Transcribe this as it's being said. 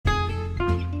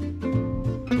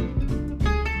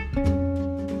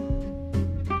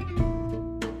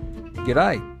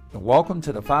G'day, and welcome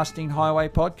to the Fasting Highway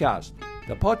podcast,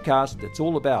 the podcast that's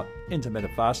all about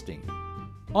intermittent fasting.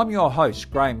 I'm your host,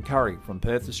 Graham Curry from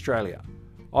Perth, Australia.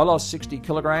 I lost 60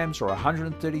 kilograms or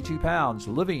 132 pounds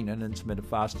living an intermittent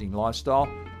fasting lifestyle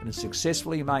and have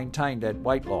successfully maintained that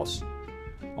weight loss.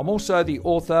 I'm also the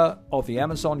author of the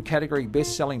Amazon category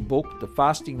best-selling book, The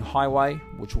Fasting Highway,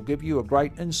 which will give you a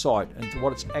great insight into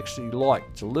what it's actually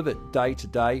like to live it day to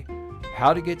day,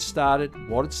 how to get started,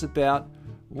 what it's about,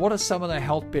 what are some of the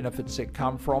health benefits that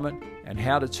come from it, and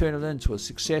how to turn it into a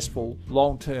successful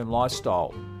long-term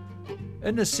lifestyle.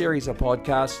 In this series of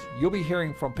podcasts, you'll be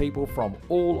hearing from people from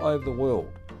all over the world,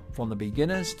 from the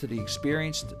beginners to the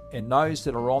experienced and those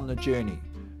that are on the journey.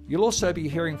 You'll also be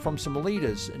hearing from some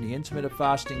leaders in the intermittent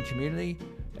fasting community,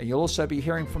 and you'll also be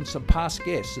hearing from some past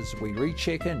guests as we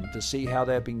recheck in to see how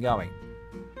they've been going.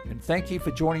 And thank you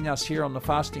for joining us here on the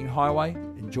Fasting Highway.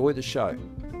 Enjoy the show.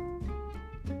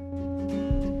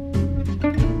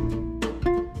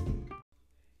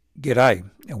 G'day,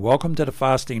 and welcome to the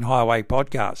Fasting Highway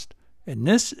podcast. And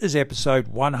this is episode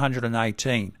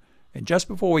 118. And just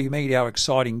before we meet our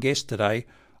exciting guest today,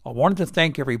 I wanted to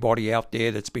thank everybody out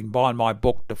there that's been buying my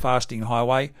book, The Fasting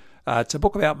Highway. It's a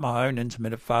book about my own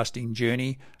intermittent fasting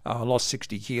journey. I lost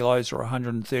 60 kilos or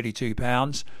 132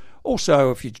 pounds.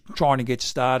 Also, if you're trying to get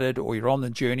started or you're on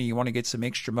the journey, you want to get some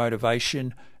extra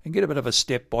motivation and get a bit of a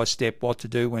step-by-step what to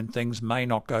do when things may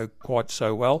not go quite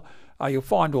so well, you'll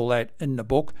find all that in the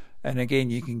book. And again,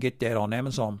 you can get that on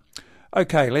Amazon.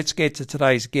 Okay, let's get to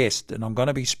today's guest. And I'm going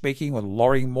to be speaking with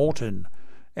Lori Morton.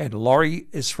 And Lori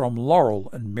is from Laurel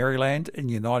in Maryland in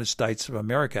the United States of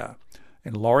America.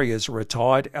 And Lori is a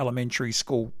retired elementary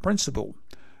school principal.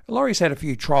 Lori's had a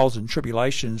few trials and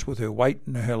tribulations with her weight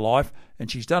in her life, and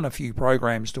she's done a few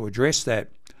programs to address that.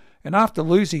 And after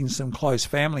losing some close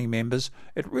family members,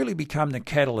 it really became the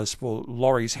catalyst for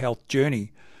Lori's health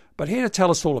journey. But here to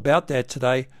tell us all about that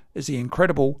today is the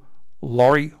incredible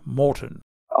Lori Morton.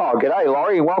 Oh, g'day,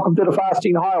 Lori. Welcome to the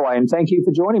Fasting Highway, and thank you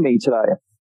for joining me today.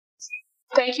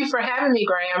 Thank you for having me,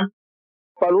 Graham.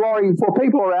 But, Lori, for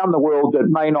people around the world that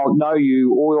may not know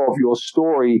you or of your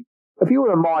story, if you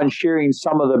wouldn't mind sharing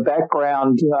some of the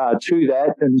background to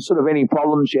that and sort of any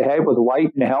problems you had with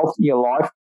weight and health in your life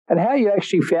and how you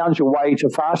actually found your way to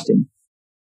fasting.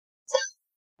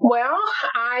 Well,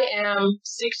 I am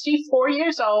 64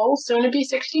 years old, soon to be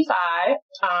 65.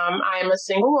 I am a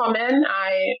single woman.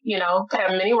 I,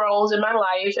 have many roles in my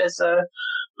life as a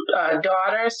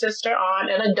daughter, sister, aunt,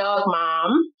 and a dog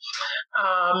mom.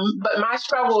 But my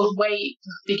struggle with weight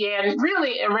began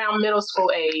really around middle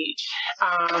school age.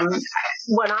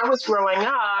 When I was growing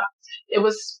up, it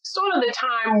was sort of the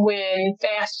time when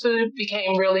fast food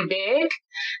became really big.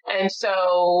 And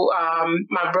so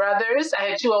my brothers, I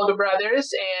had two older brothers,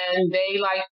 and they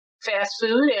liked fast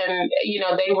food, and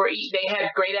they had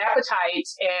great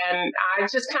appetites, and I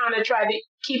just kind of tried to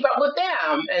keep up with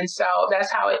them, and so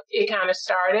that's how it kind of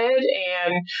started.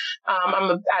 And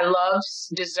I love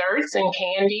desserts and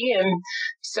candy, and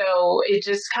so it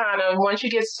just kind of, once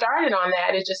you get started on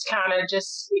that, it just kind of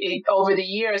over the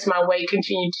years my weight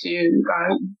continued to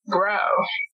grow.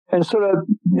 And sort of,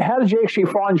 how did you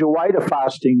actually find your way to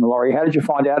fasting, Lori? How did you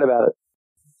find out about it?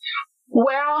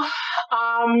 Well,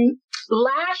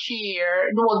 last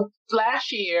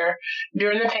year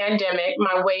during the pandemic,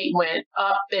 my weight went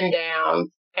up and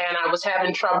down, and I was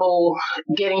having trouble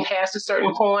getting past a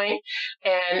certain point,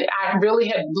 and I really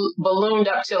had ballooned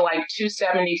up to like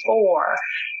 274,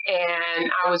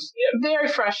 and I was very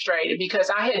frustrated because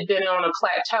I had been on a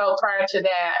plateau prior to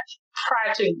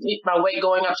my weight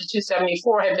going up to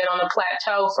 274, had been on a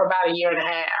plateau for about a year and a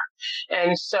half.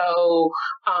 And so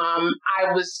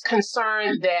I was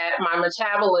concerned that my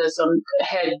metabolism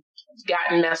had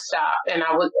gotten messed up, and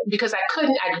because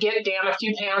I'd get down a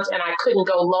few pounds and I couldn't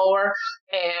go lower,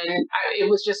 and it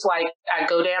was just like I'd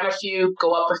go down a few,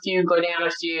 go up a few, go down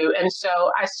a few. And so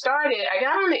I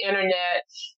got on the internet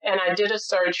and I did a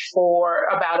search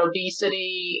about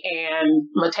obesity and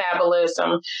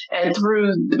metabolism, and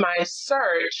through my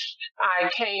search I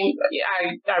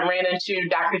ran into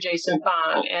Dr. Jason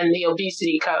Fung and the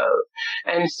obesity code.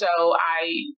 And so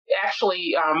I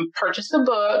actually purchased the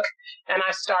book, and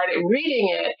I started reading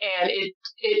it, and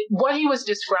what he was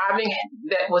describing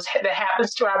that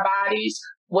happens to our bodies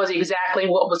was exactly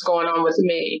what was going on with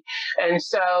me. And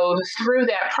so through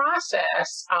that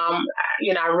process,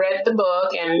 I read the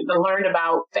book and learned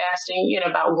about fasting,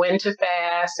 about when to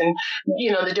fast and,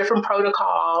 the different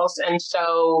protocols. And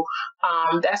so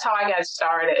that's how I got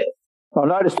started. I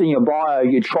noticed in your bio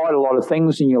you tried a lot of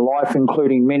things in your life,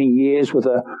 including many years with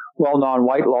a well-known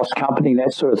weight loss company,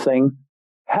 that sort of thing.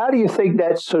 How do you think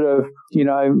that sort of,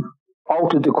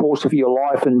 altered the course of your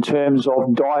life in terms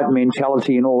of diet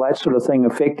mentality and all that sort of thing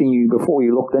affecting you before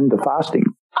you looked into fasting?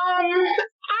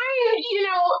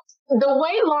 The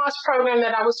weight loss program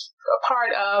that I was a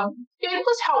part of, it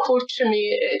was helpful to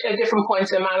me at different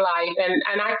points in my life.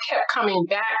 And I kept coming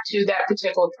back to that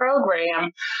particular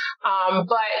program.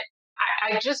 But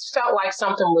I just felt like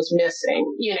something was missing,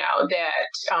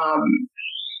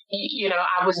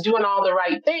 I was doing all the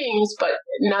right things, but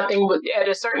nothing was, at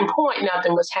a certain point,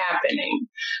 nothing was happening.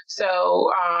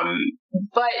 So,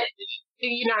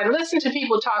 I listen to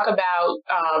people talk about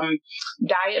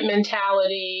diet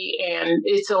mentality, and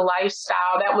it's a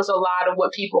lifestyle. That was a lot of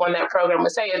what people in that program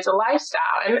would say. It's a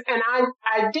lifestyle. And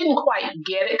I didn't quite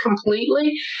get it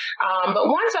completely. But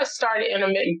once I started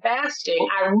intermittent fasting,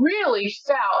 I really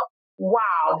felt,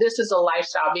 wow, this is a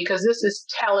lifestyle, because this is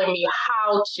telling me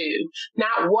how to,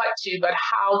 not what to, but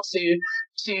how to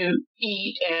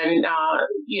eat and,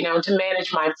 to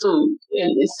manage my food.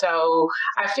 And so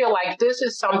I feel like this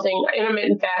is something,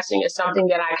 intermittent fasting is something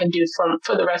that I can do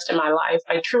for the rest of my life.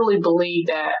 I truly believe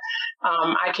that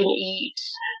I can eat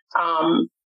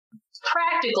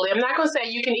practically. I'm not going to say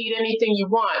you can eat anything you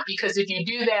want, because if you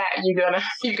do that, you're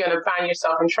gonna find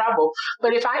yourself in trouble.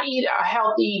 But if I eat a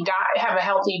healthy diet, have a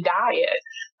healthy diet,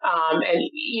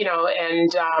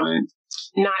 and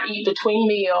not eat between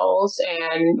meals,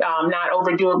 and not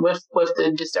overdo it with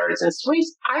the desserts and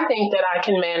sweets, I think that I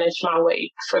can manage my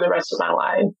weight for the rest of my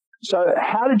life. So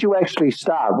how did you actually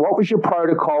start? What was your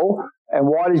protocol, and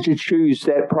why did you choose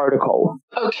that protocol?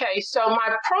 Okay, so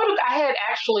my protocol, I had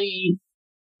actually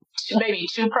maybe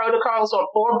 2 protocols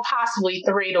or possibly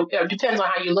 3. It depends on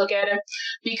how you look at it.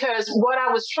 Because what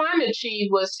I was trying to achieve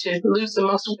was to lose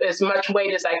as much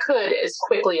weight as I could as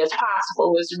quickly as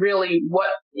possible, was really what,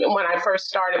 when I first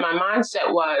started, my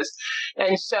mindset was.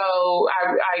 And so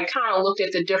I kind of looked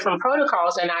at the different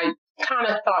protocols, and I kind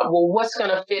of thought, well, what's going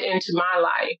to fit into my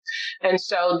life? And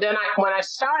so then when I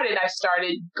started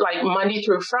like Monday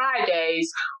through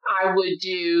Fridays, I would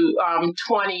do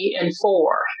 20 and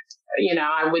 4.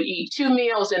 I would eat 2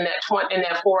 meals in that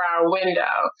 4-hour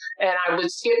window, and I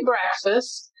would skip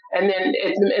breakfast. And then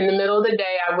in the middle of the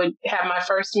day, I would have my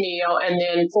first meal. And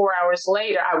then 4 hours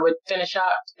later, I would finish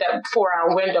up that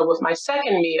 4-hour window with my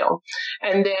second meal.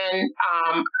 And then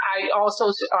I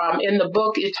also, in the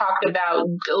book, it talked about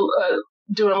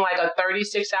doing like a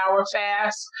 36-hour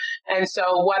fast. And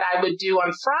so what I would do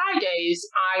on Fridays,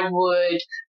 I would,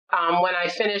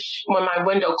 when my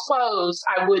window closed,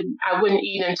 I wouldn't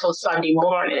eat until Sunday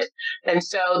morning. And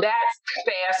so that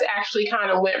fast actually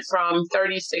kind of went from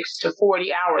 36 to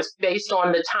 40 hours based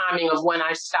on the timing of when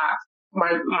I stopped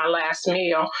my last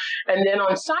meal. And then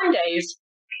on Sundays,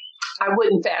 I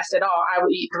wouldn't fast at all. I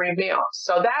would eat 3 meals.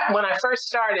 So that, when I first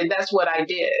started, that's what I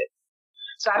did.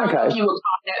 So I don't know if you would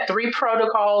call that 3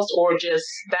 protocols, or just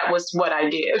that was what I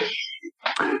did.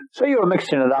 So you were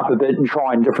mixing it up a bit and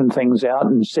trying different things out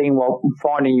and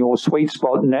finding your sweet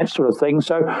spot and that sort of thing.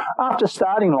 So after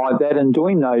starting like that and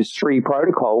doing those 3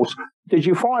 protocols, did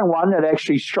you find one that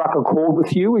actually struck a chord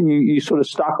with you, and you sort of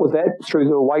stuck with that through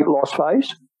the weight loss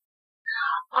phase?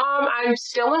 I'm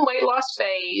still in weight loss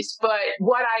phase, but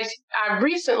what I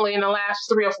recently, in the last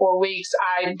 3 or 4 weeks,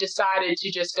 I decided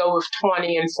to just go with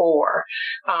 20 and 4.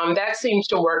 That seems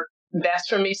to work best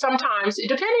for me. Sometimes, I'm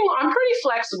pretty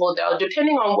flexible though.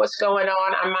 Depending on what's going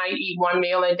on, I might eat 1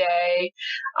 meal a day.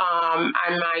 I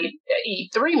might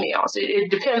eat 3 meals. It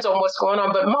depends on what's going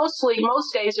on. But most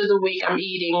days of the week, I'm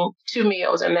eating 2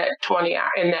 meals in that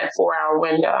 4-hour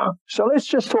window. So let's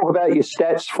just talk about your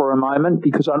stats for a moment,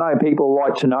 because I know people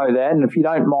like to know that. And if you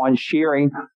don't mind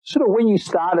sharing, sort of when you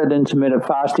started intermittent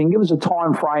fasting, give us a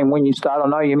time frame when you started. I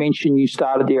know you mentioned you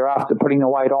started there after putting the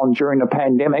weight on during the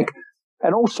pandemic.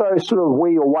 And also sort of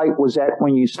where your weight was at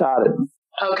when you started.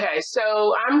 Okay,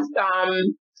 so I'm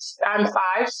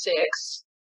 5'6",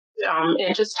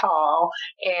 inches tall,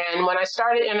 and when I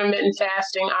started intermittent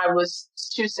fasting, I was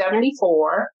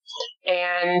 274,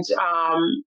 and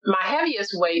my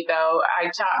heaviest weight, though, I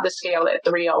topped the scale at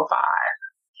 305.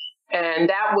 And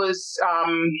that was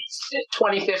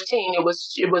 2015. It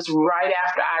was right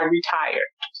after I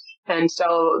retired. And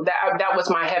so that was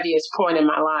my heaviest point in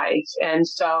my life. And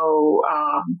so,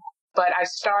 but I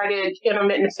started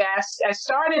intermittent fast.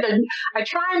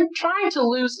 Trying to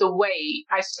lose the weight.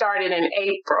 I started in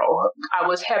April.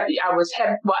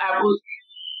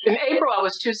 In April, I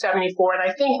was 274. And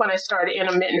I think when I started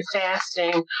intermittent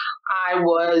fasting, I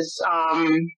was,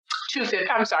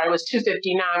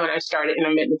 259 when I started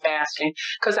intermittent fasting,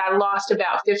 because I lost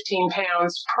about 15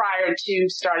 pounds prior to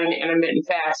starting intermittent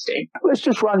fasting. Let's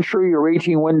just run through your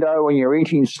eating window and your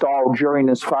eating style during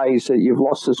this phase that you've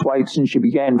lost this weight since you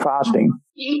began fasting.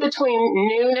 eat between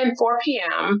noon and 4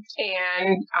 p.m.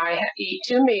 and I eat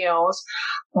 2 meals.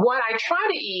 What I try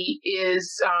to eat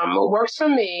is, what works for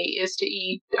me is to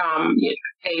eat a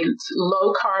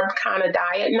low carb kind of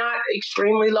diet, not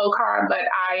extremely low carb, but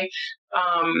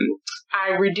I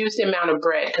reduce the amount of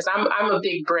bread because I'm a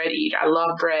big bread eater. I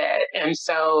love bread, and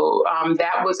so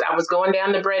I was going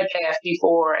down the bread path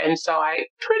before, and so I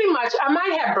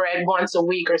might have bread once a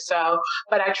week or so,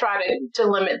 but I try to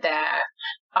limit that.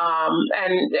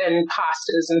 And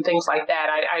pastas and things like that.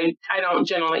 I don't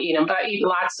generally eat them, but I eat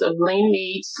lots of lean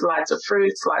meats, lots of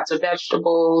fruits, lots of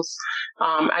vegetables.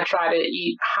 I try to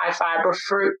eat high fiber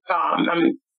fruit,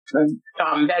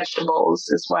 vegetables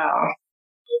as well.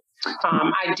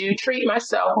 I do treat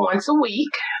myself once a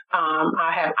week.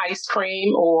 I have ice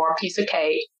cream or a piece of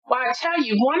cake. Well, I tell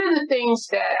you, one of the things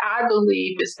that I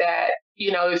believe is that,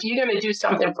 if you're going to do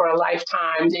something for a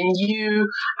lifetime, then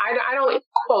I don't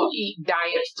quote eat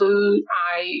diet food.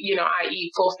 I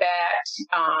eat full fat.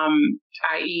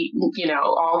 I eat,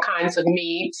 all kinds of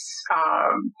meats.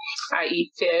 I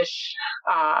eat fish.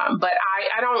 But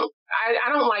I don't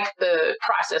like the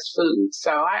processed food.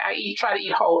 So I try to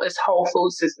eat whole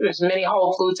foods, as many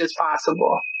whole foods as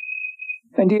possible.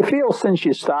 And do you feel since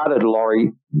you started,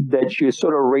 Lori, that you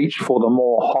sort of reach for the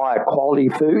more higher quality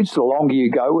foods the longer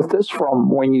you go with this from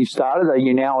when you started? Are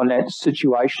you now in that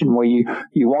situation where you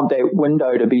want that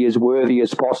window to be as worthy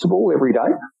as possible every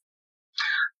day?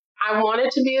 I want it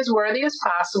to be as worthy as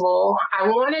possible. I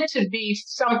want it to be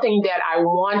something that I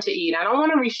want to eat. I don't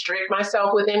want to restrict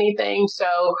myself with anything. So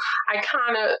I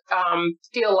kind of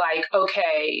feel like,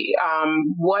 okay,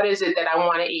 what is it that I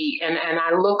want to eat? And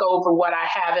I look over what I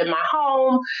have in my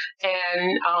home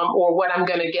and or what I'm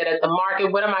going to get at the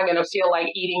market. What am I going to feel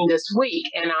like eating this week?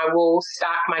 And I will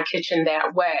stock my kitchen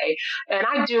that way. And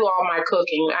I do all my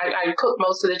cooking. I cook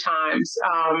most of the times.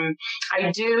 I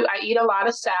eat a lot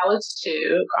of salads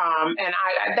too. And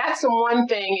that's the one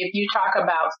thing, if you talk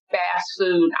about fast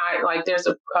food, there's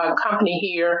a company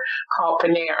here called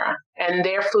Panera, and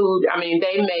their food,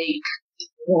 they make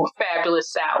fabulous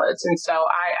salads. And so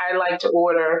I like to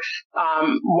order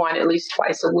one at least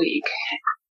twice a week.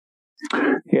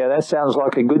 Yeah, that sounds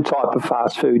like a good type of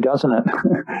fast food, doesn't it?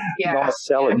 Yeah. Nice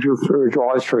salad through a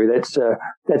drive-through.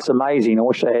 That's amazing. I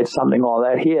wish they had something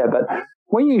like that here. But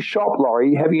when you shop,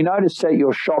 Lori, have you noticed that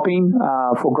your shopping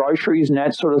for groceries and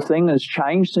that sort of thing has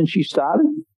changed since you started?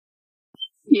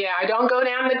 Yeah, I don't go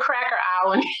down the cracker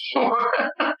aisle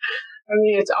anymore.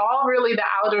 It's all really the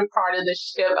outer part of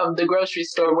the grocery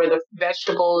store where the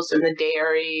vegetables and the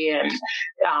dairy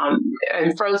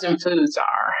and frozen foods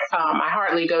are. I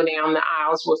hardly go down the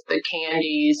aisles with the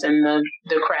candies and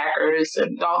the crackers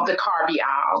and all the carby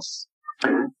aisles.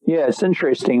 Yeah, it's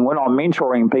interesting when I'm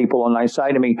mentoring people and they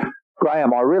say to me,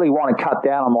 Graham, I really want to cut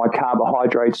down on my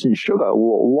carbohydrates and sugar.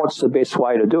 Well, what's the best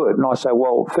way to do it? And I say,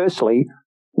 well, firstly,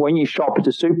 when you shop at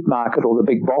the supermarket or the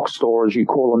big box store, as you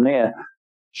call them there,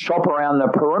 shop around the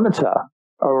perimeter,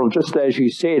 or just as you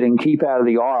said, and keep out of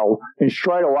the aisle. And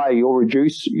straight away, you'll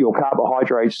reduce your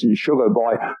carbohydrates and sugar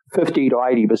by 50 to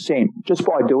 80% just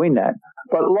by doing that.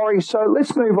 But Lori, so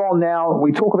let's move on now.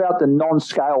 We talk about the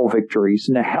non-scale victories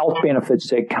and the health benefits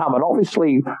that come. And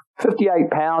obviously,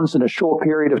 58 pounds in a short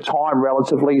period of time,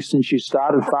 relatively, since you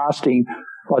started fasting.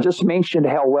 I just mentioned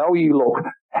how well you look.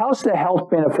 How's the health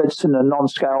benefits and the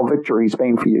non-scale victories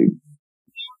been for you?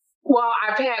 Well,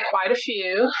 I've had quite a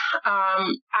few.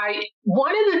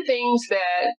 One of the things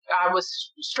that I was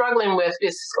struggling with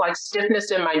is like stiffness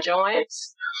in my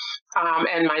joints.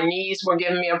 And my knees were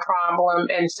giving me a problem.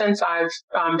 And since I've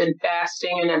been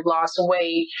fasting and have lost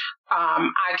weight,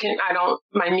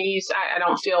 my knees, I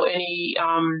don't feel any,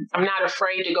 I'm not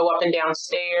afraid to go up and down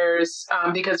stairs,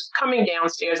 because coming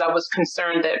downstairs, I was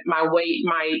concerned that my weight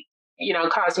might,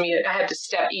 caused me, I had to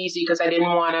step easy because I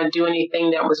didn't want to do anything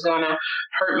that was going to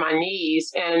hurt my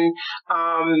knees. And,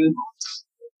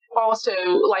 also,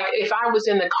 like if I was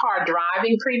in the car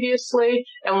driving previously,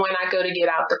 and when I go to get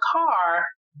out the car,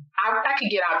 I could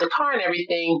get out the car and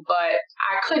everything, but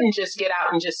I couldn't just get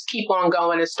out and just keep on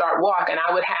going and start walking.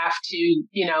 I would have to,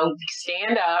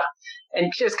 stand up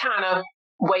and just kind of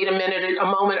wait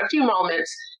a few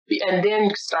moments, and then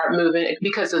start moving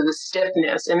because of the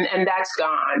stiffness. And that's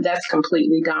gone. That's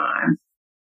completely gone.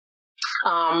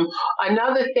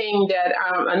 Another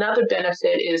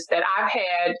benefit is that I've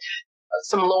had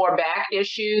some lower back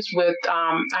issues with,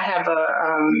 I have a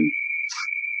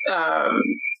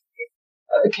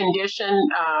condition,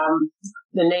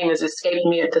 the name is escaping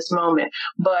me at this moment,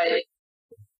 but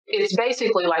it's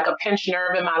basically like a pinched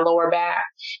nerve in my lower back.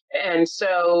 And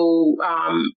so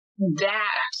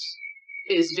that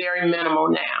is very minimal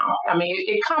now. I mean,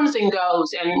 it comes and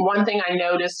goes. And one thing I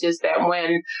noticed is that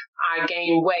when I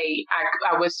gain weight,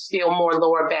 I would feel more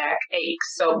lower back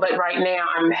aches. But right now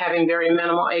I'm having very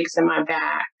minimal aches in my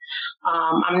back.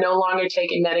 I'm no longer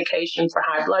taking medication for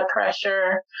high blood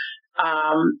pressure.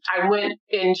 I went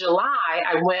in July,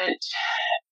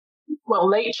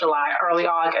 late July, early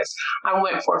August, I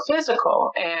went for a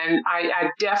physical, and I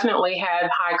definitely had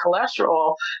high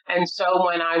cholesterol. And so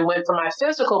when I went for my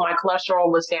physical, my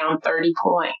cholesterol was down 30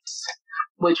 points,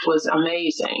 which was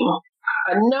amazing.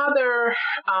 Another,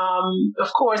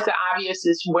 of course, the obvious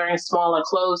is wearing smaller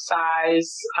clothes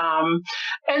size.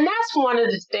 And that's one of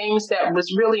the things that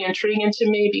was really intriguing to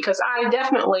me, because I'm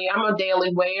a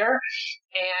daily wearer.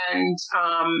 And,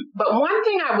 but one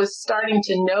thing I was starting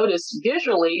to notice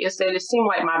visually is that it seemed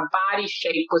like my body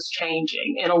shape was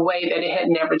changing in a way that it had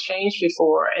never changed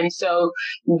before. And so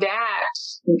that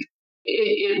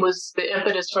it was the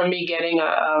impetus for me getting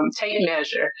a tape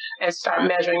measure and start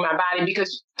measuring my body,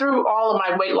 because through all of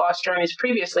my weight loss journeys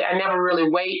previously, I never really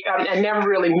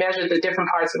measured the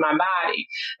different parts of my body.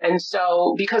 And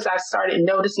so because I started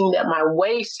noticing that my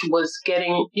waist was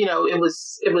getting, it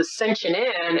was cinching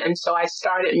in. And so I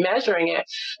started measuring it,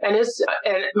 and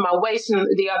my waist and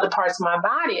the other parts of my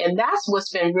body. And that's what's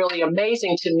been really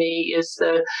amazing to me, is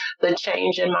the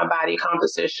change in my body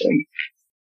composition.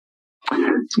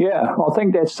 Yeah, I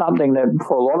think that's something that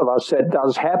for a lot of us that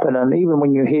does happen. And even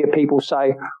when you hear people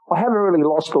say, I haven't really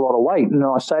lost a lot of weight, and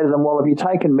I say to them, well, have you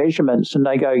taken measurements? And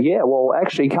they go, yeah, well,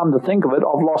 actually, come to think of it,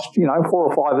 I've lost, 4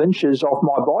 or 5 inches off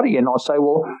my body. And I say,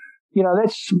 well,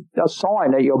 that's a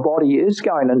sign that your body is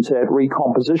going into that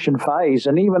recomposition phase.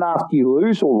 And even after you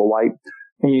lose all the weight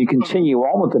and you continue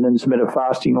on with an intermittent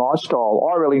fasting lifestyle,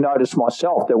 I really notice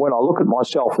myself that when I look at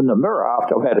myself in the mirror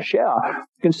after I've had a shower,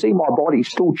 you can see my body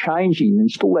still changing and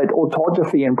still that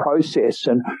autotrophy in process,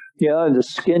 and, the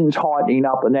skin tightening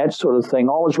up and that sort of thing.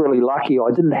 I was really lucky. I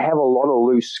didn't have a lot of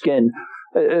loose skin.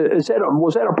 Was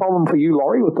that a problem for you,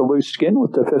 Lori, with the loose skin,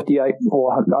 with the 58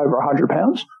 or over 100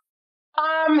 pounds?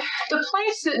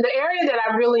 The area that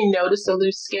I really noticed the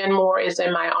loose skin more is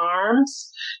in my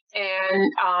arms.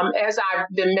 And as I've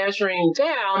been measuring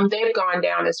down, they've gone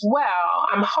down as well.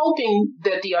 I'm hoping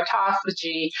that the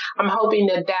autophagy,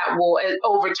 that will,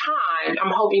 over time,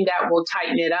 I'm hoping that will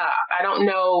tighten it up. I don't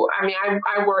know. I mean,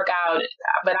 I work out,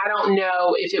 but I don't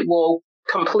know if it will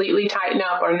completely tighten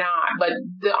up or not. But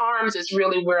the arms is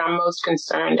really where I'm most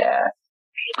concerned at.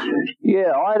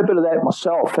 Yeah, I had a bit of that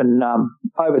myself, and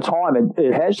over time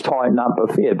it has tightened up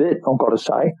a fair bit, I've got to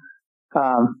say.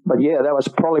 But yeah, that was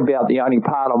probably about the only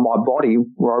part of my body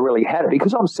where I really had it,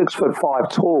 because I'm 6'5"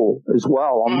 tall as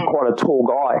well. I'm quite a tall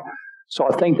guy. So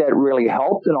I think that really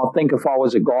helped. And I think if I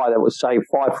was a guy that was, say,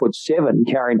 5'7"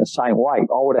 carrying the same weight,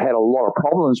 I would have had a lot of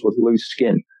problems with loose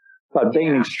skin. But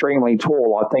being extremely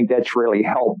tall, I think that's really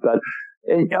helped. But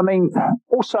I mean,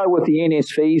 also with the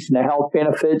NSVs and the health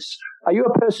benefits, are you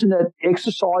a person that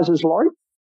exercises, Lori?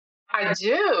 I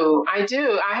do.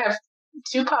 I have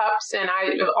 2 pups, and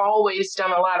I've always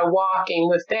done a lot of walking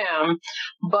with them.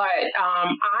 But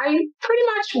I pretty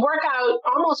much work out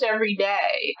almost every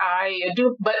day. I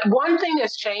do. But one thing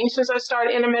that's changed since I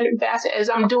started intermittent fasting is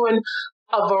I'm doing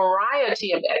a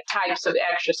variety of types of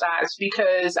exercise,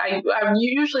 because I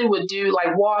usually would do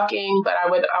like walking, but I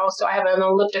have an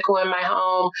elliptical in my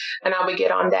home, and I would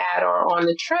get on that or on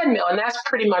the treadmill, and that's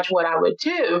pretty much what I would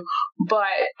do. But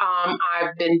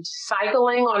I've been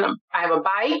cycling I have a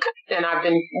bike, and I've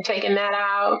been taking that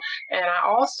out, and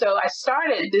I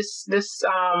started this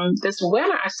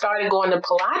winter, I started going to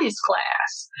Pilates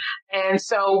class. And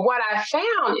so what I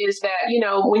found is that,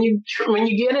 when you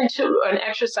get into an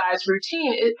exercise routine,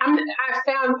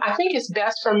 I think it's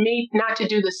best for me not to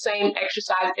do the same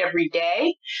exercise every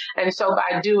day. And so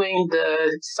by doing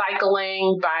the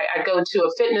cycling, I go to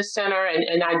a fitness center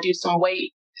and I do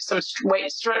some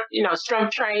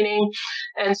strength training.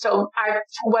 And so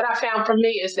what I found for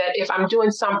me is that if I'm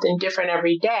doing something different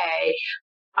every day,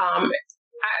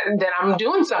 then I'm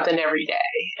doing something every day.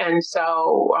 And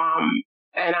so,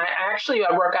 and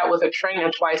I work out with a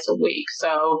trainer twice a week.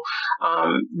 So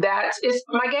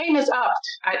my game is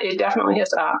upped. It definitely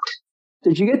has upped.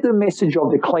 Did you get the message of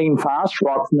the clean fast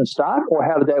right from the start, or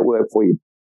how did that work for you?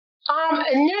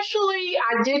 Initially,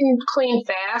 I didn't clean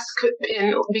fast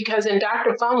because in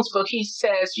Dr. Phone's book, he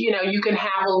says, you can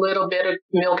have a little bit of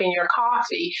milk in your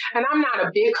coffee. And I'm not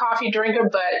a big coffee drinker,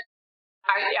 but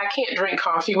I can't drink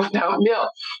coffee without milk.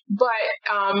 But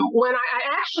when I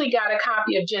actually got a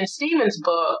copy of Jen Stevens'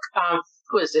 book,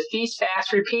 was the Feast,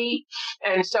 Fast, Repeat.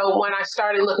 And so when I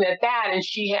started looking at that, and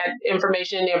she had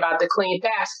information in there about the clean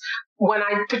fast,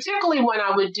 particularly when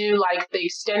I would do like the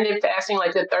extended fasting,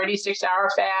 like the 36-hour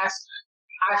fast,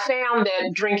 I found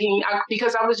that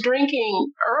because I was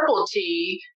drinking herbal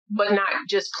tea, but not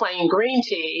just plain green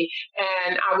tea,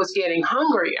 and I was getting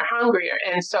hungrier.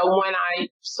 And so when I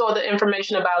saw the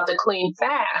information about the clean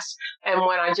fast, and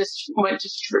when I just went to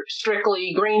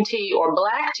strictly green tea or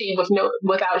black tea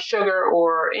without sugar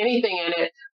or anything in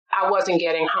it, I wasn't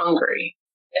getting hungry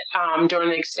during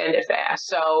the extended fast.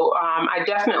 So I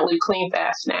definitely clean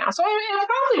fast now. So it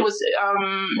probably was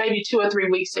maybe 2 or 3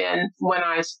 weeks in when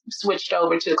I switched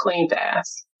over to clean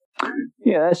fast.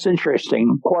 Yeah, that's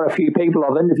interesting. Quite a few people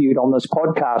I've interviewed on this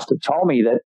podcast have told me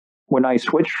that when they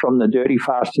switched from the dirty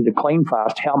fast to the clean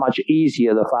fast, how much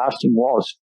easier the fasting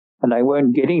was. And they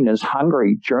weren't getting as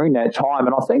hungry during that time.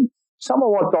 And I think some of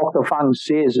what Dr. Fung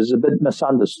says is a bit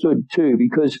misunderstood too,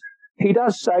 because he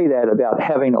does say that about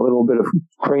having a little bit of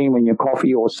cream in your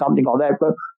coffee or something like that.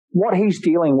 But what he's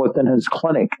dealing with in his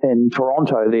clinic in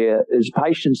Toronto there is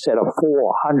patients that are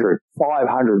 400,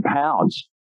 500 pounds.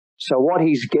 So what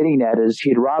he's getting at is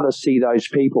he'd rather see those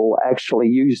people actually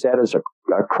use that as a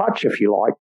crutch, if you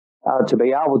like, to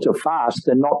be able to fast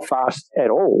than not fast at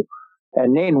all.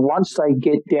 And then once they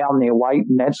get down their weight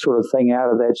and that sort of thing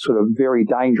out of that sort of very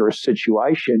dangerous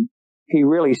situation, he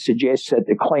really suggests that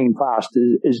the clean fast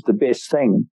is the best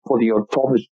thing for the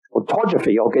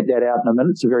autophagy. I'll get that out in a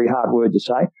minute. It's a very hard word to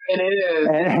say. It is.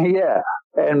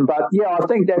 But I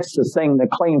think that's the thing. The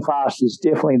clean fast is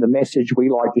definitely the message we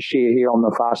like to share here on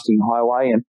the Fasting Highway.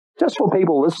 And just for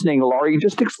people listening, Lori,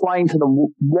 just explain to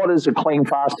them what is a clean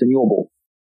fast in your book.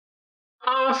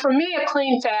 For me, a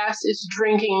clean fast is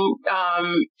drinking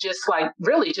just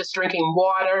drinking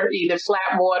water, either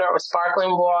flat water or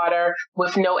sparkling water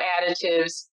with no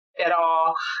additives at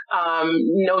all,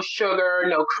 no sugar,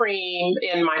 no cream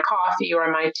in my coffee or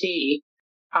in my tea.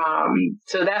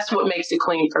 So that's what makes it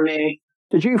clean for me.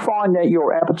 Did you find that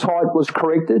your appetite was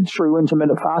corrected through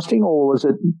intermittent fasting, or was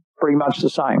it pretty much the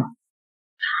same?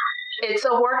 It's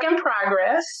a work in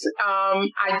progress.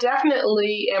 I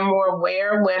definitely am more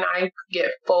aware when I get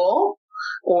full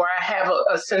or I have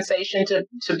a sensation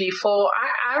to be full.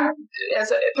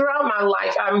 Throughout my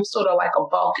life, I'm sort of like a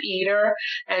bulk eater.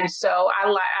 And so I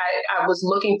was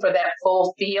looking for that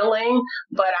full feeling,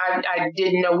 but I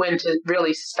didn't know when to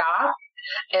really stop.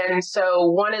 And so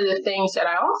one of the things that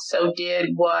I also did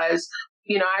was,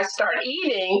 I started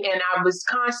eating and I was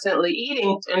constantly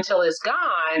eating until it's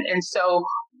gone. And so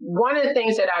one of the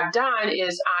things that I've done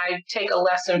is I take a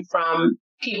lesson from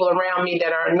people around me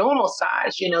that are normal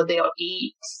size. They'll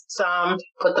eat some,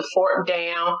 put the fork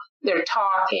down, they're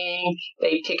talking,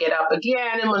 they pick it up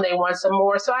again, and when they want some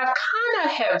more. So I've kind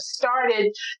of have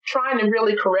started trying to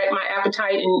really correct my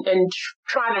appetite and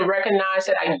trying to recognize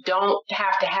that I don't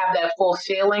have to have that full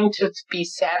feeling to be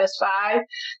satisfied.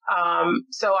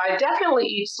 So I definitely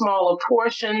eat smaller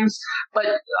portions, but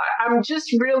I'm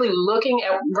just really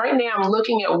right now I'm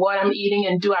looking at what I'm eating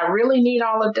and do I really need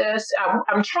all of this?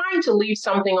 I'm trying to leave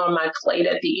something on my plate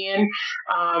at the end,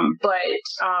 but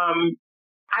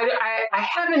I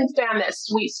haven't found that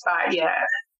sweet spot yet.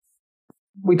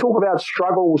 We talk about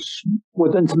struggles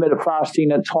with intermittent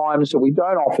fasting at times that we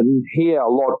don't often hear a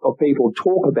lot of people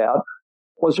talk about.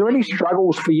 Was there any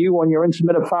struggles for you on your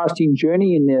intermittent fasting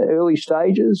journey in the early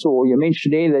stages? Or you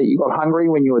mentioned there that you got hungry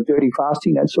when you were dirty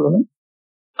fasting, that sort of thing?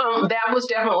 That was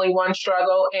definitely one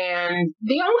struggle. And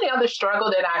the only other struggle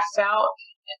that I felt,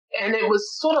 and it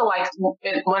was sort of like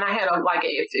when I had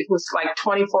it was like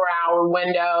 24-hour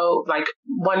window, like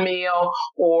one meal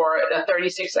or a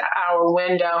 36-hour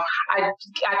window. I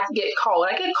get cold.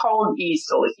 I get cold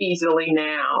easily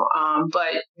now.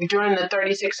 But during the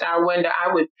 36-hour window,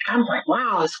 I'm like,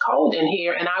 wow, it's cold in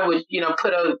here. And I would,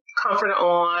 put a comforter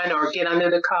on or get under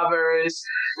the covers.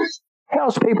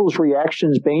 How's people's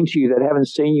reactions been to you that haven't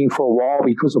seen you for a while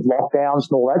because of lockdowns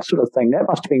and all that sort of thing? That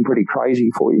must have been pretty crazy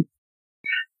for you.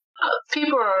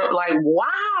 People are like,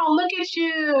 wow, look at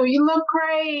you. You look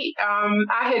great.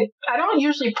 I don't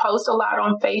usually post a lot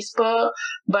on Facebook,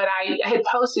 but I had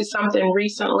posted something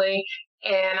recently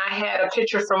and I had a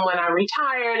picture from when I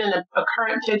retired and a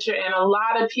current picture, and a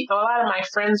lot of my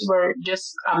friends were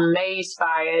just amazed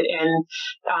by it,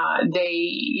 and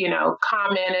they,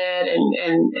 commented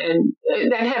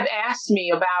and have asked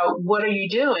me about what are you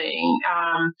doing.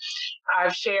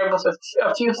 I've shared with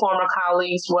a few former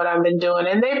colleagues what I've been doing,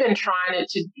 and they've been trying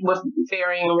it with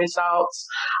varying results.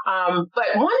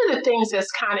 But one of the things that's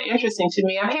kind of interesting to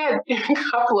me, I've had a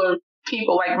couple of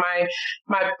people, like my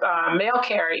mail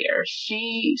carrier,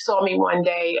 she saw me one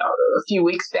day a few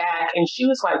weeks back, and she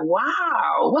was like,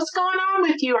 "Wow, what's going on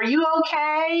with you? Are you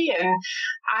okay?" And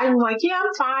I'm like, "Yeah,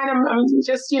 I'm fine. I'm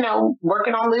just,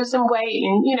 working on losing weight."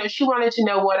 And, she wanted to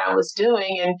know what I was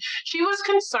doing. And she was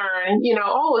concerned,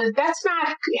 "Oh, that's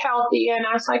not healthy." And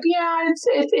I was like, "Yeah,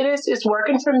 it's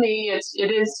working for me.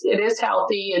 It is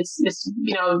healthy. It's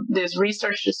there's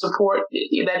research to support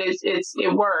that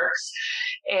it works."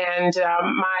 And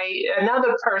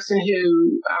another person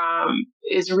who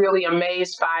is really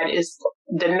amazed by it is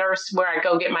the nurse where I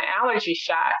go get my allergy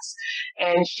shots.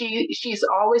 And she's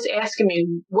always asking me,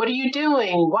 "What are you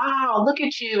doing? Wow, look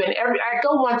at you." And I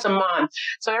go once a month.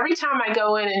 So every time I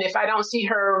go in, and if I don't see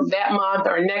her that month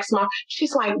or next month,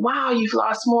 she's like, "Wow, you've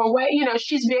lost more weight."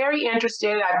 She's very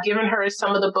interested. I've given her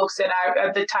some of the books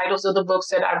the titles of the books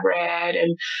that I've read.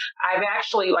 And I've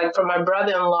actually, like, for my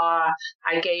brother-in-law,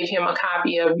 I gave him a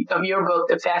copy of your book,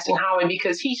 The Fasting Highway,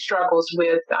 because he struggles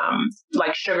with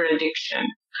like sugar addiction.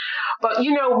 But, one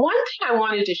thing I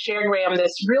wanted to share, Graham,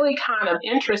 that's really kind of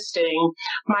interesting.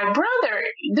 My brother,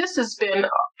 this has been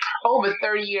over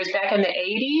 30 years, back in the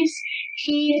 80s,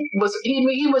 he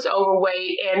was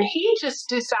overweight, and he just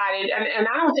decided, and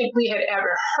I don't think we had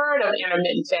ever heard of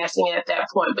intermittent fasting at that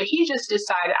point, but he just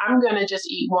decided, "I'm going to just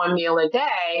eat one meal a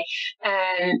day,"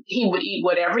 and he would eat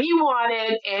whatever he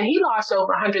wanted, and he lost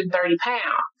over 130 pounds.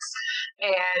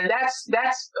 And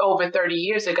that's over 30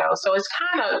 years ago. So it's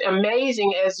kind of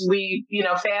amazing as we,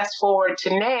 fast forward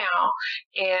to now,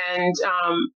 and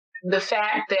the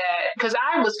fact that, because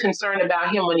I was concerned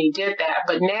about him when he did that,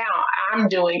 but now I'm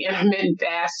doing intermittent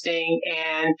fasting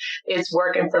and it's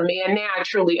working for me. And now I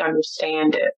truly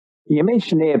understand it. You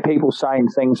mentioned there people saying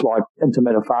things like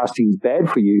intermittent fasting is bad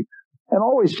for you. And I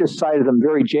always just say to them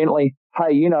very gently,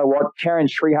 "Hey, you know what? Carrying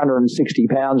 360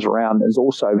 pounds around is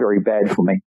also very bad for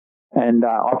me. And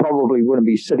I probably wouldn't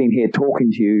be sitting here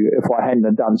talking to you if I hadn't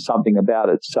have done something about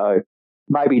it. So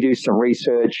maybe do some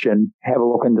research and have a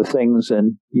look into things,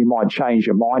 and you might change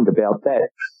your mind about that."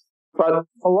 But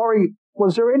Lori,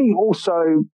 was there any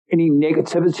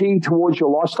negativity towards your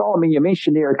lifestyle? I mean, you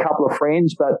mentioned there a couple of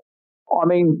friends, but I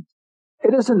mean,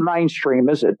 it isn't mainstream,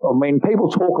 is it? I mean, people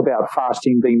talk about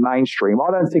fasting being mainstream.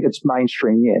 I don't think it's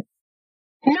mainstream yet.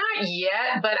 Not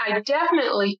yet, but I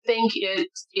definitely think it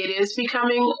is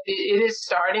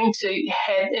starting to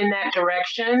head in that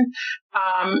direction.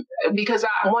 Because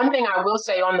one thing I will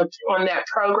say on that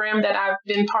program that I've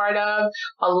been part of,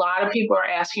 a lot of people are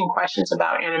asking questions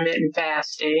about intermittent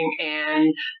fasting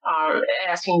and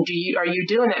asking, are you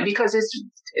doing that? Because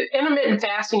intermittent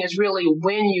fasting is really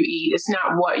when you eat. It's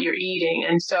not what you're eating.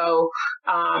 And so,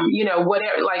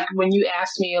 whatever, like when you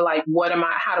ask me, like,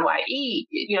 how do I eat?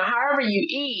 However you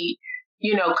eat,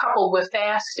 coupled with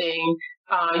fasting,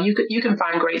 you can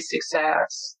find great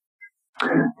success.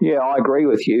 Yeah, I agree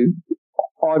with you.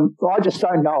 I just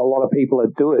don't know a lot of people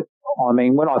that do it. I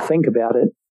mean, when I think about it,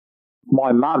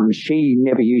 my mum, she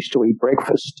never used to eat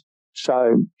breakfast.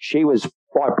 So she was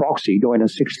by proxy doing a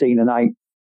 16 and 8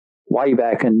 way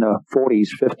back in the 40s,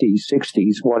 50s,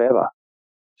 60s, whatever.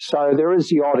 So there is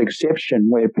the odd exception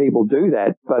where people do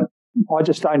that, but I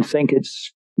just don't think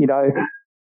it's,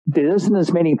 there isn't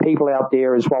as many people out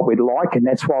there as what we'd like, and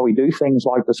that's why we do things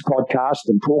like this podcast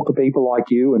and talk to people like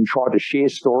you and try to share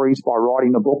stories by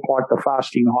writing a book like The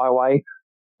Fasting Highway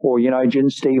or, Jen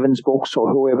Stevens' books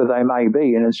or whoever they may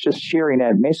be. And it's just sharing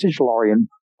that message, Lori. And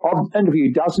I've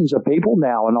interviewed dozens of people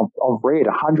now, and I've read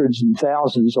hundreds and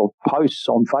thousands of posts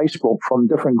on Facebook from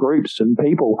different groups and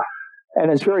people.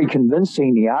 And it's very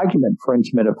convincing, the argument for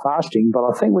intermittent fasting, but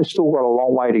I think we've still got a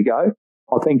long way to go.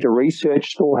 I think the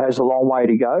research still has a long way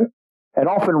to go. And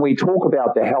often we talk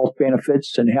about the health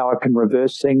benefits and how it can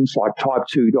reverse things like type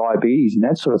 2 diabetes and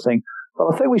that sort of thing.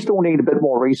 But I think we still need a bit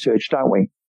more research, don't we?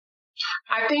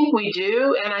 I think we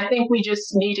do. And I think we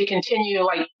just need to continue,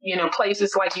 like,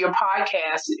 places like your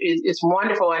podcast is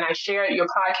wonderful. And I share your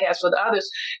podcast with others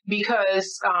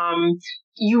because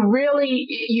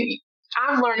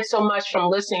I've learned so much from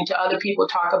listening to other people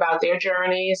talk about their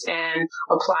journeys and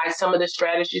apply some of the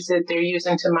strategies that they're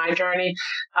using to my journey.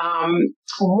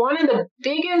 One of the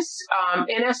biggest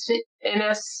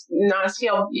NS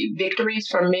non-scale victories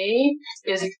for me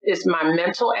is my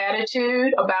mental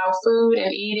attitude about food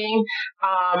and eating.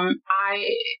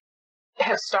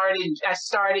 I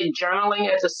started journaling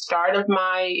at the start of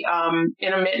my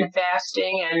intermittent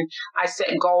fasting, and I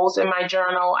set goals in my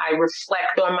journal. I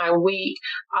reflect on my week.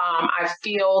 I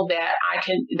feel that I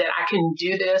can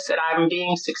do this, that I'm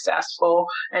being successful.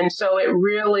 And so it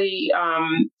really,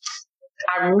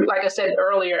 like I said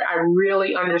earlier, I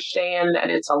really understand that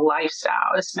it's a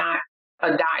lifestyle. It's not a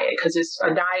diet, because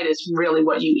a diet is really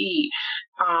what you eat.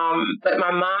 But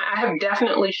my mind, I have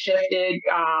definitely shifted.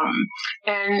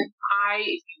 And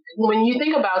when you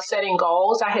think about setting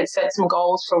goals, I had set some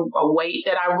goals for a weight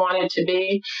that I wanted to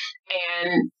be,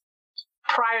 and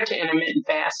prior to intermittent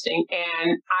fasting,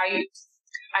 and I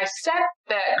set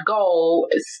that goal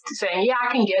saying, yeah,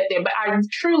 I can get there, but I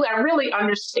really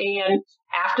understand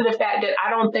after the fact that I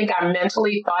don't think I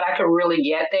mentally thought I could really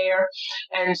get there.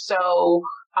 And so,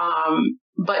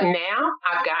 but now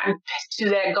I've gotten to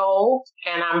that goal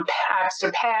and I've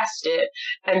surpassed it.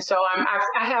 And so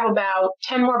I have about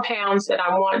 10 more pounds that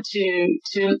I want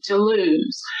to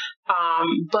lose.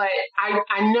 But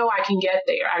I know I can get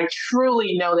there. I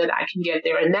truly know that I can get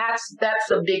there. And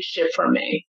that's a big shift for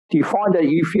me. Do you find that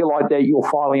you feel like that you're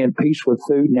finally in peace with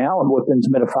food now and with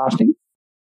intermittent fasting?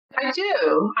 I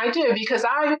do, because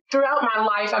throughout my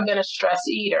life, I've been a stress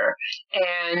eater.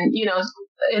 And,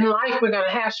 in life, we're going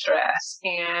to have stress.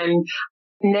 And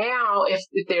now if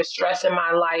there's stress in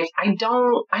my life, I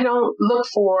don't look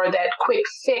for that quick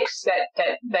fix,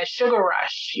 that sugar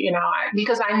rush,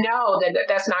 because I know that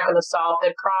that's not going to solve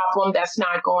the problem. That's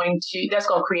going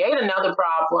to create another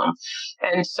problem.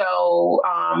 And so,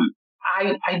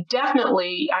 I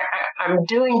definitely, I'm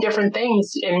doing different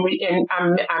things and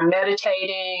I'm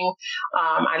meditating.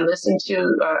 I listen to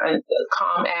a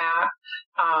Calm app.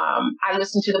 I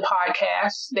listen to the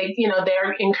podcasts.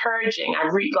 They're encouraging. I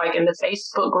read, like in the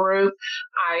Facebook group,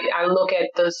 I look at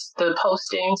the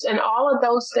postings, and all of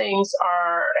those things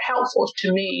are helpful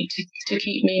to me to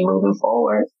keep me moving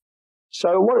forward.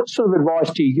 So what sort of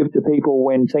advice do you give to people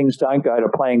when things don't go to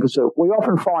plan? Because we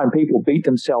often find people beat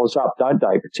themselves up, don't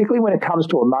they? Particularly when it comes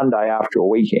to a Monday after a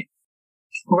weekend.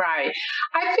 Right.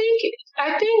 I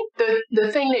think the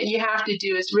thing that you have to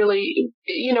do is really,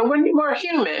 we're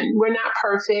human. We're not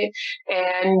perfect.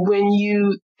 And when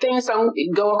things don't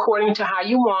go according to how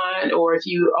you want, or if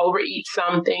you overeat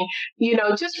something,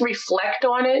 just reflect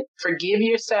on it, forgive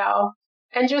yourself,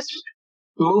 and just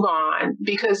move on.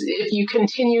 Because if you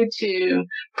continue to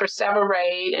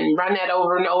perseverate and run that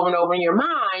over and over and over in your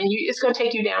mind, it's going to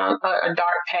take you down a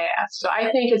dark path. So I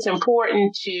think it's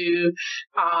important to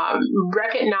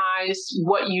recognize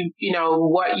what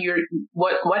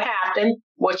what happened,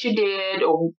 what you did,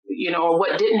 or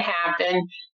what didn't happen.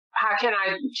 How can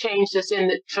I change this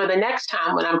for the next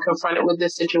time when I'm confronted with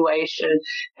this situation?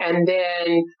 And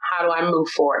then how do I move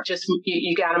forward? Just,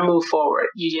 you got to move forward.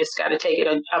 You just got to take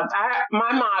it.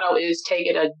 My motto is take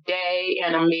it a day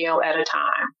and a meal at a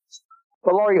time.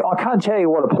 Well, Lori, I can't tell you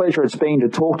what a pleasure it's been to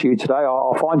talk to you today.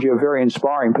 I find you a very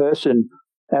inspiring person,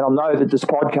 and I know that this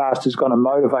podcast is going to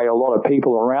motivate a lot of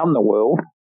people around the world.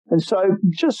 And so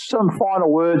just some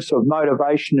final words of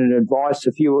motivation and advice.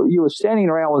 If you were standing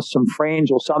around with some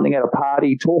friends or something at a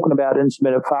party talking about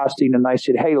intermittent fasting and they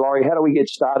said, hey, Lori, how do we get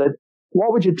started?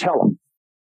 What would you tell them?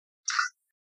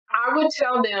 I would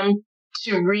tell them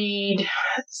to read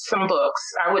some books.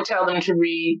 I would tell them to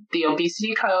read The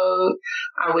Obesity Code.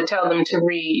 I would tell them to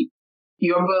read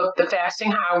your book, The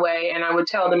Fasting Highway, and I would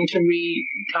tell them to read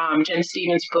Jen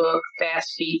Stevens' book,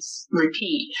 Fast, Feast,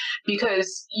 Repeat,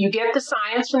 because you get the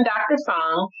science from Dr.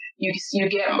 Fung, you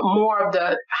get more of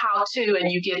the how-to,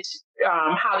 and you get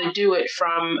how to do it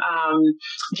from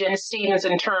Jen Stevens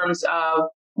in terms of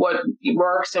what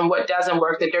works and what doesn't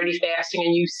work, the dirty fasting,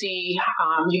 and you see,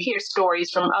 you hear stories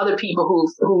from other people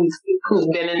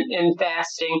who've been in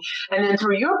fasting, and then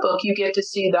through your book, you get to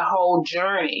see the whole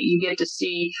journey. You get to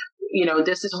see,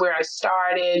 this is where I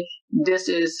started. This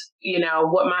is,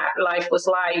 what my life was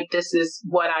like. This is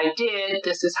what I did.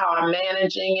 This is how I'm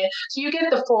managing it. So you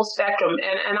get the full spectrum.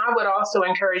 And I would also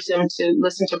encourage them to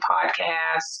listen to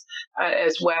podcasts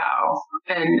as well,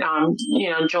 and,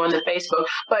 join the Facebook.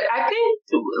 But I think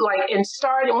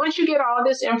once you get all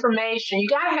this information, you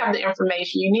got to have the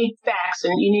information. You need facts,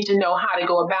 and you need to know how to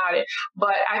go about it.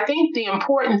 But I think the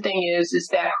important thing is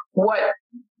that what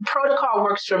protocol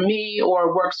works for me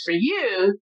or works for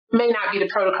you may not be the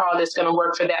protocol that's going to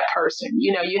work for that person.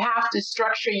 You have to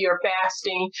structure your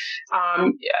fasting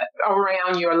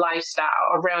around your lifestyle,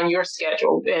 around your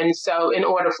schedule. And so in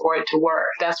order for it to work,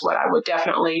 that's what I would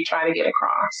definitely try to get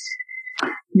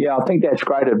across. Yeah, I think that's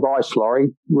great advice, Lori.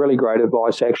 Really great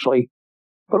advice, actually.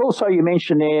 But also you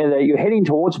mentioned there that you're heading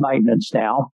towards maintenance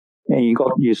now, and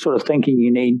you're sort of thinking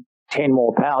you need 10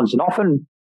 more pounds. And often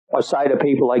I say to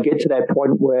people, they get to that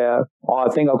point where I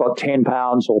think I've got 10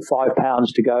 pounds or 5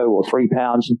 pounds to go or 3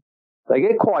 pounds. And they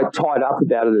get quite tied up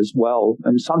about it as well.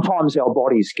 And sometimes our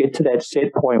bodies get to that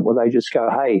set point where they just go,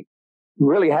 hey,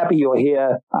 really happy you're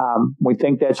here. We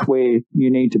think that's where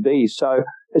you need to be. So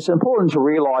it's important to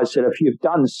realize that if you've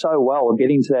done so well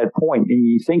getting to that point and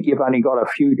you think you've only got a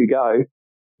few to go,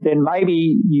 then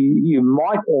maybe you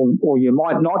might or you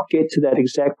might not get to that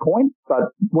exact point. But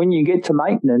when you get to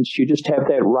maintenance, you just have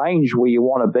that range where you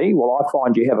want to be. Well, I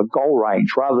find you have a goal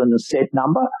range rather than a set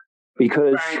number,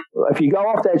 because if you go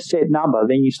off that set number,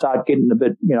 then you start getting a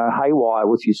bit, haywire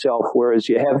with yourself. Whereas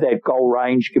you have that goal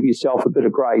range, give yourself a bit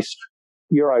of grace,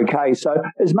 you're okay. So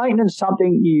is maintenance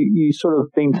something you sort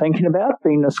of been thinking about,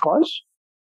 being this close?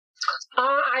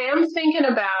 I am thinking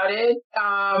about it.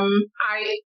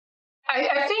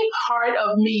 I think part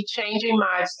of me changing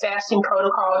my fasting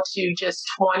protocol to just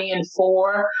 20 and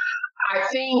 4, I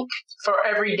think for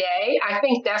every day, I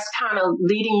think that's kind of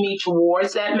leading me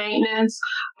towards that maintenance.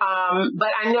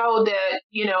 But I know that,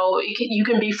 you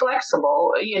can be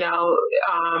flexible,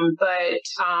 but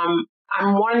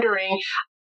I'm wondering,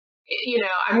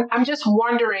 I'm just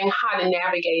wondering how to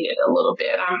navigate it a little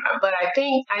bit. But I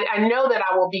think I know that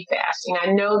I will be fasting.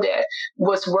 I know that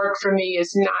what's worked for me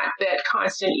is not that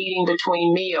constant eating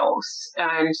between meals.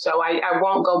 And so I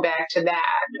won't go back to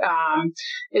that.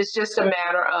 It's just a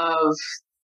matter of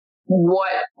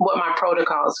what my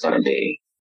protocol is going to be.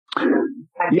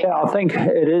 I think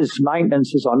it is.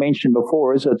 Maintenance, as I mentioned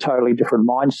before, is a totally different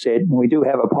mindset. And we do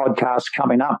have a podcast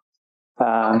coming up.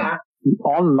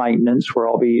 On maintenance, where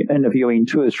I'll be interviewing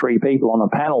 2 or 3 people on a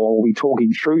panel, and we'll be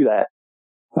talking through that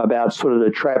about sort of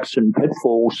the traps and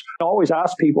pitfalls. I always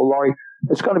ask people, Lori,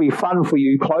 it's going to be fun for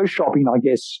you clothes shopping, I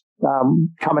guess,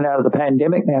 coming out of the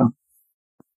pandemic now.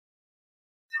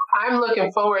 I'm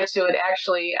looking forward to it,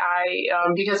 actually.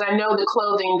 Because I know the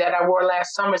clothing that I wore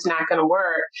last summer is not going to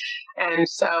work. And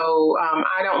so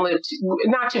I don't live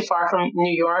not too far from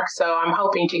New York. So I'm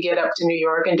hoping to get up to New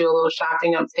York and do a little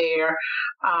shopping up there.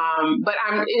 But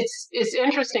it's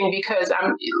interesting because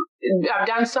I've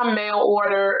done some mail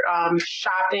order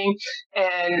shopping,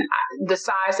 and the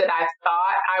size that I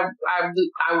thought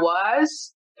I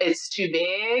was, it's too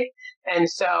big. And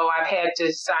so I've had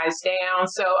to size down.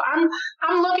 So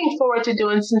I'm looking forward to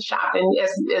doing some shopping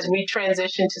as we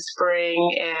transition to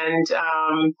spring. And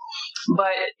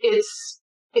but it's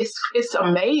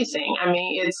amazing. I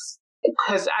mean, it's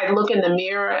because I look in the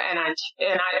mirror and I've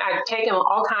taken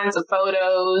all kinds of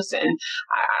photos, and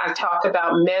I talk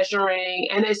about measuring,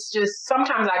 and it's just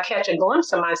sometimes I catch a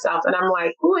glimpse of myself and I'm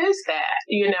like, who is that?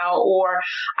 Or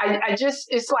I just,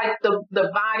 it's like the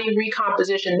body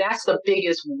recomposition. That's the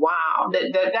biggest wow.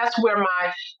 That's where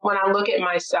when I look at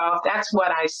myself, that's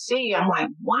what I see. I'm like,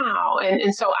 wow.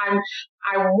 And so I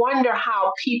wonder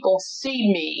how people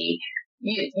see me,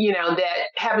 that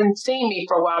haven't seen me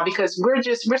for a while, because we're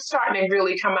starting to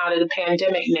really come out of the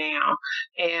pandemic now,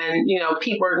 and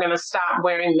people are going to stop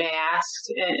wearing masks,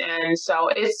 and so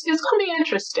it's going to be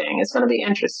interesting. It's going to be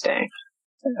interesting.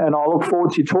 And I look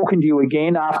forward to talking to you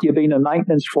again after you've been in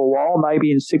maintenance for a while.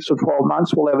 Maybe in 6 or 12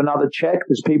 months we'll have another chat,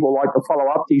 because people like to follow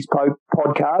up these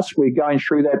podcasts. We're going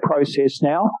through that process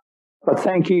now. But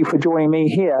thank you for joining me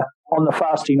here on the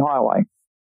Fasting Highway.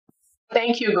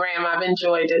 Thank you, Graham. I've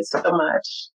enjoyed it so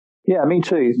much. Yeah, me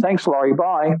too. Thanks, Lori.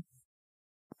 Bye.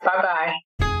 Bye-bye.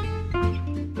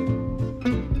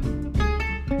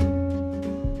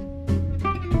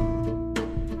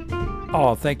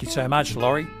 Oh, thank you so much,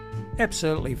 Lori.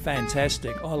 Absolutely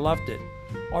fantastic. I loved it.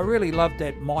 I really loved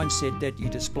that mindset that you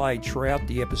displayed throughout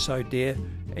the episode there,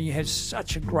 and you had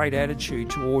such a great attitude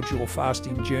towards your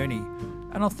fasting journey.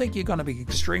 And I think you're going to be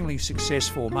extremely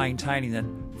successful maintaining it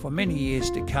for many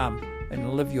years to come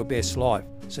and live your best life.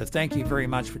 So thank you very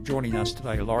much for joining us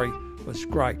today, Lori. It was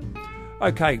great.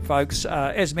 Okay, folks,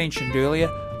 as mentioned earlier,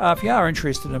 if you are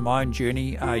interested in my own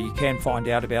journey, you can find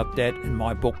out about that in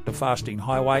my book, The Fasting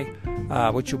Highway,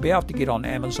 which you'll be able to get on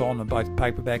Amazon in both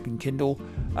paperback and Kindle.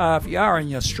 If you are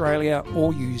in Australia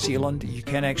or New Zealand, you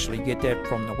can actually get that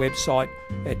from the website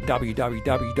at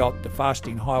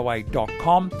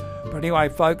www.thefastinghighway.com. But anyway,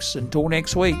 folks, until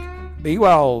next week, be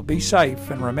well, be safe,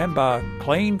 and remember,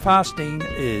 clean fasting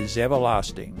is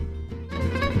everlasting.